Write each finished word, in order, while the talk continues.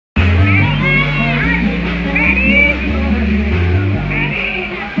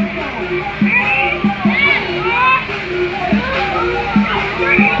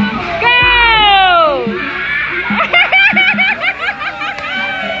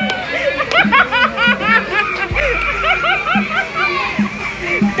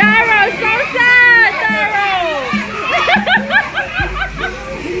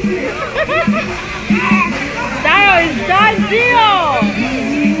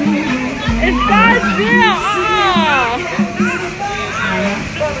God damn!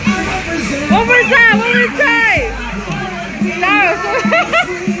 One more time! One more time!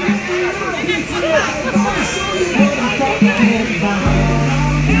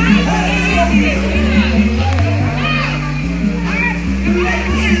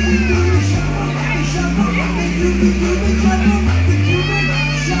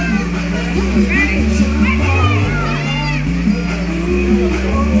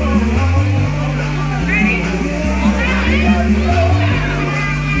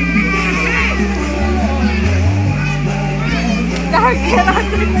 I cannot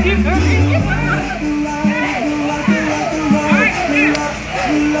do it.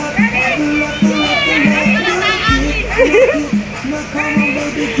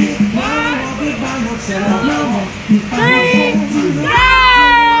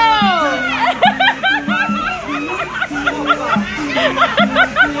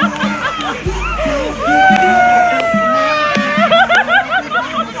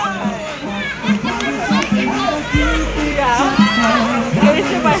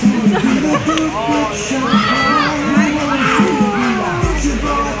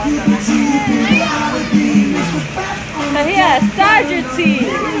 Here, Sergeant T.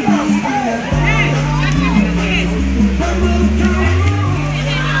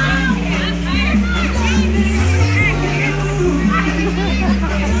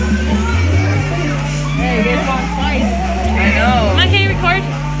 Hey, this one's twice. I know. Come on, can you record?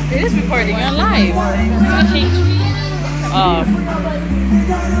 It is recording. You're live. Okay.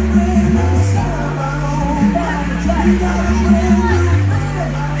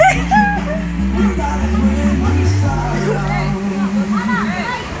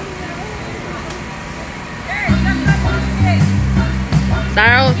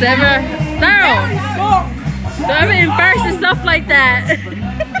 Daryl, don't ever embarrass yourself like that.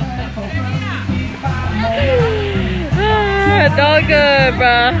 It's all good,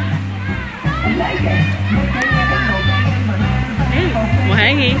 bro. Well,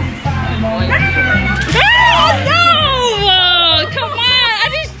 hangy. Oh, no! Come on, I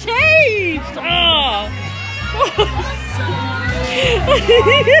just changed.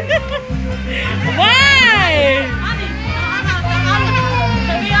 Why?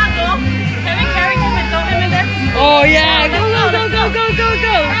 Oh yeah, go.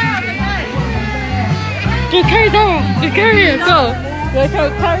 Just carry down. Just carry it, go. Just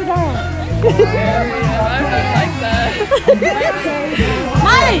carry down. I like that.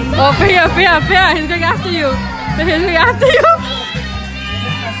 Mike! Oh, fear. He's going after you. He's going after you.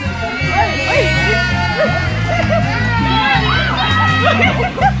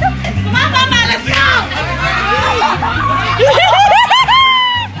 Come on, Mama, let's go!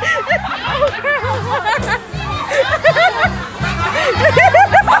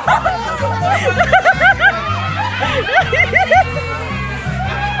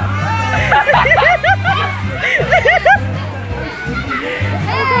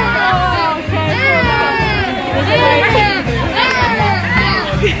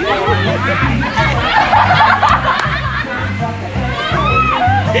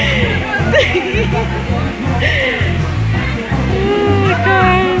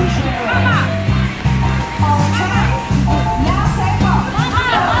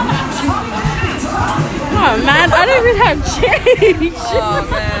 Oh man, I don't even have change. Oh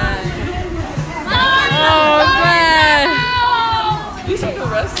man. You should do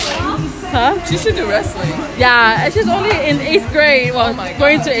wrestling. Huh? She should do wrestling. Yeah, she's only in 8th grade. Well,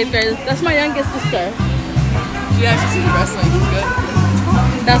 going to 8th grade. That's my youngest sister. Yeah, she should do wrestling. She's good.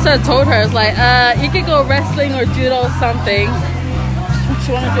 That's what I told her. It's like, you could go wrestling or judo or something.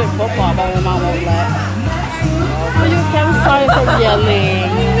 She wanted to do football, but my mom won't let. Oh, you can't sorry for yelling.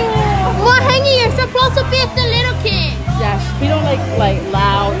 Well, Hangy, you're supposed to be the little kid. Yeah, we don't like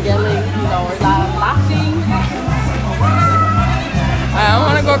loud yelling, you know, or loud laughing. I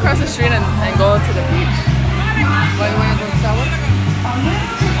want to go across the street and go to the beach. Why do you want to go to that one?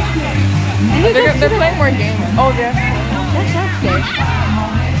 They're playing more games. Oh, yeah. That's okay.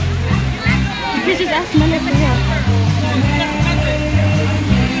 You could just ask Monday for him.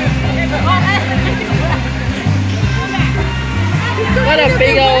 What a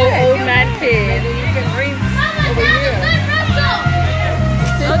big old man kid. You can race over here.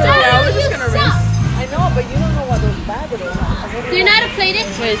 No, it's okay. I was just going to race. I know, but you don't know what those bags are. Do you know how to play this?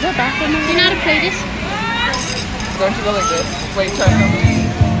 Wait, is there a bathroom? Do you know how to play this? Don't you go like this? Wait, try to come.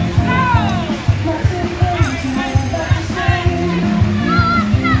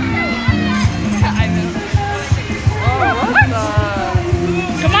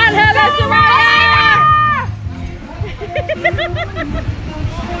 Come on, Heather, Soraya!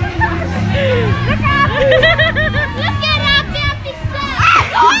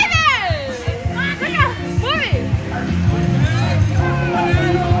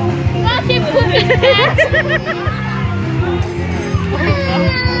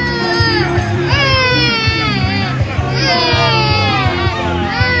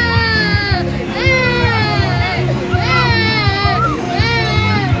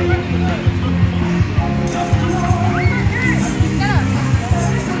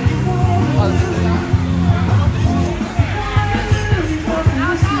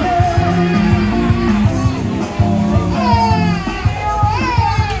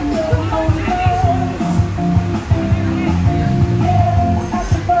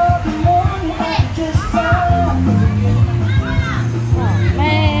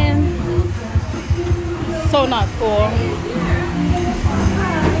 so not cool.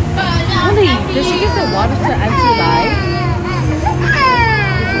 Honey, did she get the water to anti-light?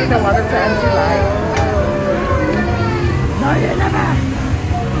 Did she get the water to anti-light? No, you never.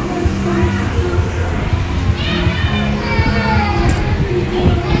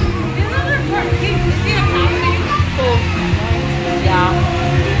 Yeah.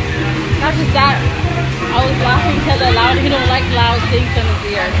 Not just that. I was laughing because he don't like loud things in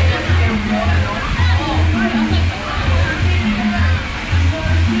his ear.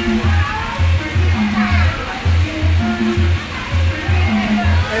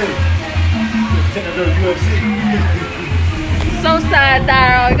 So sad,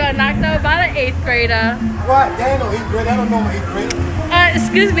 Daryl. You got knocked out by an 8th grader. What? That ain't no 8th grader. I don't know my 8th grader.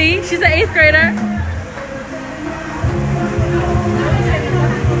 Excuse me. She's an 8th grader.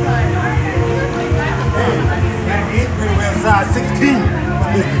 That 8th grader wears size 16.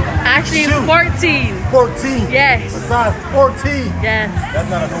 Actually, Shoot. 14. 14. Yes. A size 14. Yes. That's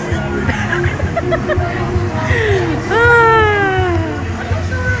not a no 8th grader.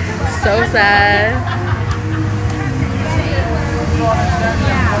 So sad.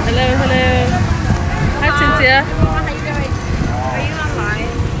 Hello, hello. Hi, Cynthia. Are you on live?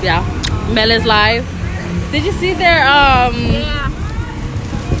 Yeah. Mel is live. Did you see their Yeah.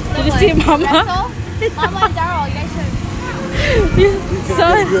 Did you see Mama? Mama and Daryl, you guys should. So,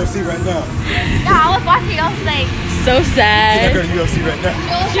 So UFC right now. Yeah, I was watching. I was like, so I sad. go to UFC right now.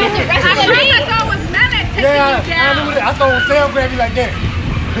 she was arresting me. I thought it was Mehmet taking Yeah, you down. I thought it was Sam grabbed me like that.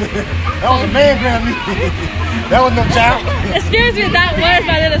 That was a man grabbed me. That was no child. Excuse me, that was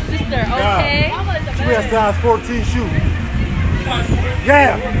my little sister, okay? She wears size 14 shoe.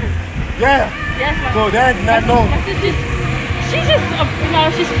 Yeah. Yeah. Yes, my So that's not normal. my sister's, she's just, you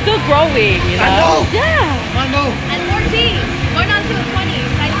know, she's still growing, you know? I know. Yeah. I know. And 14. Going on to 20.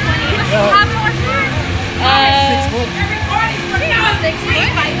 Size 20. Yeah. How more shirts? 6 foot. 6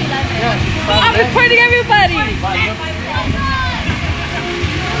 feet, 5'11". Yeah. I'm recording everybody.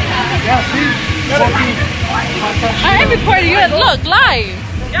 Yeah, see? 14. I am recording you. Look, live.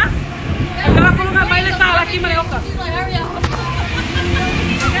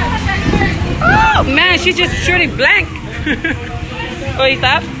 Oh, man, she's just shooting blank. Oh, you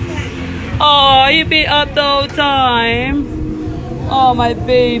stop? Oh, you be up the whole time. Oh, my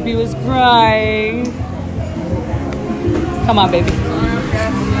baby was crying. Come on, baby.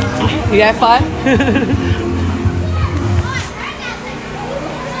 You had fun?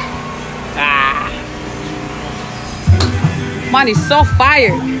 Ah. Monty's so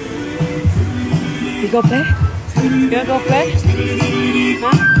fired. You go play? You gonna go play?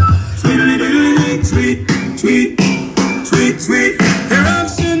 Huh? Sweet, sweet, sweet, sweet. Here I'm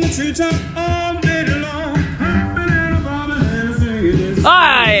sitting in the treetop all day long.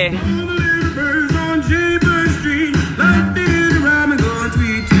 Hi.